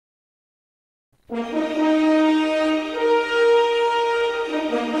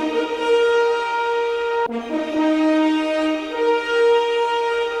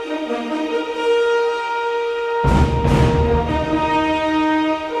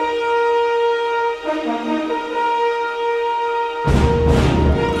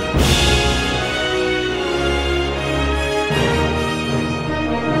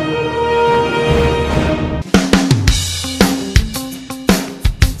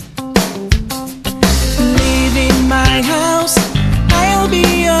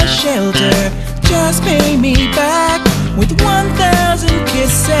Shelter, just pay me back with 1,000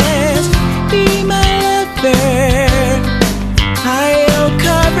 kisses. Be my lover, I'll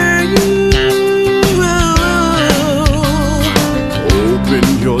cover you. Open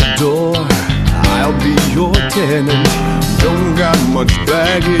your door, I'll be your tenant. Don't got much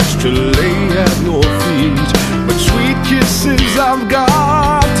baggage to lay at your feet, but sweet kisses I've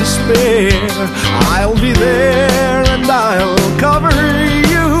got to spare. I'll be there and I'll cover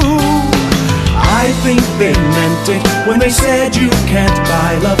you. I think they meant it when they said you can't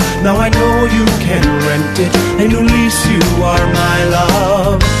buy love. Now I know you can rent it, and at least you are my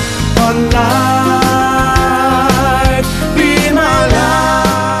love. Alive, be my life.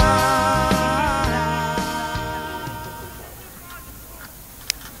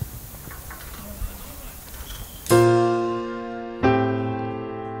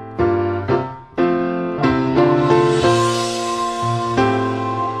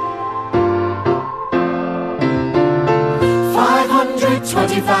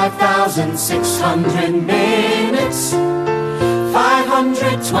 525,600 minutes,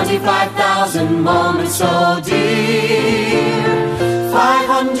 525,000 moments, oh dear.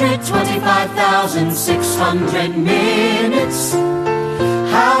 525,600 minutes.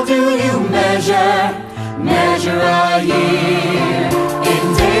 How do you measure a year?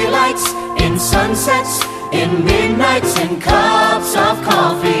 In daylights, in sunsets, in midnights, in cups of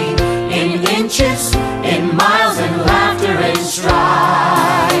coffee, in inches, in miles, and laughter and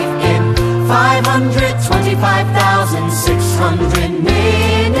strife. In 525,600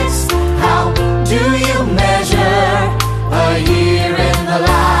 minutes, how do you measure a year in the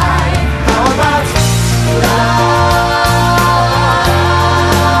life? How about love?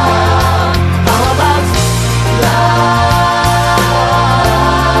 How about love?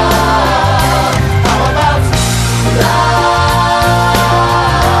 How about love?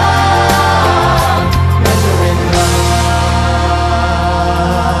 Measuring love.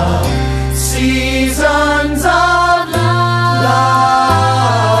 Seasons of love.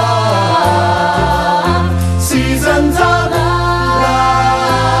 Seasons of love.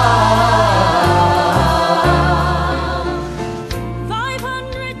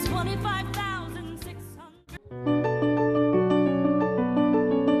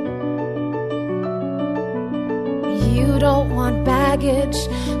 525,600. You don't want baggage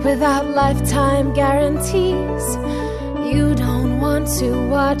without lifetime guarantees. You don't want to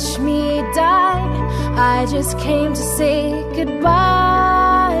watch me die. I just came to say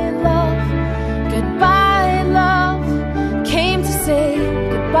goodbye, love. Goodbye, love. Came to say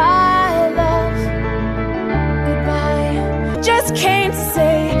goodbye, love. Goodbye. Just came to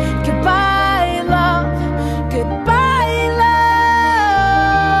say goodbye, love. Goodbye, love.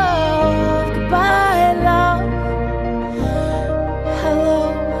 Goodbye, love. Hello,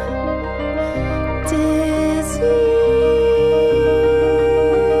 disease.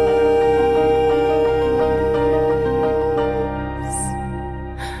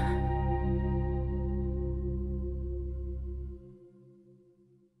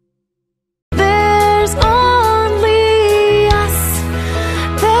 There's only us.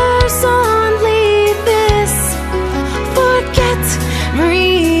 There's only this. Forget,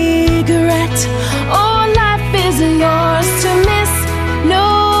 regret. Oh, life is yours to miss. No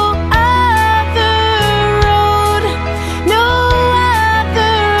other road, no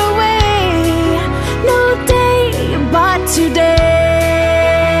other way, no day but today.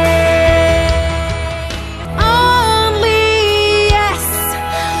 Only yes,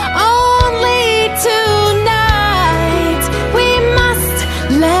 only tonight. We must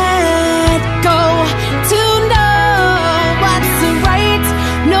let go to know what's right.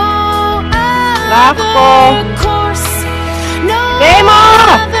 No other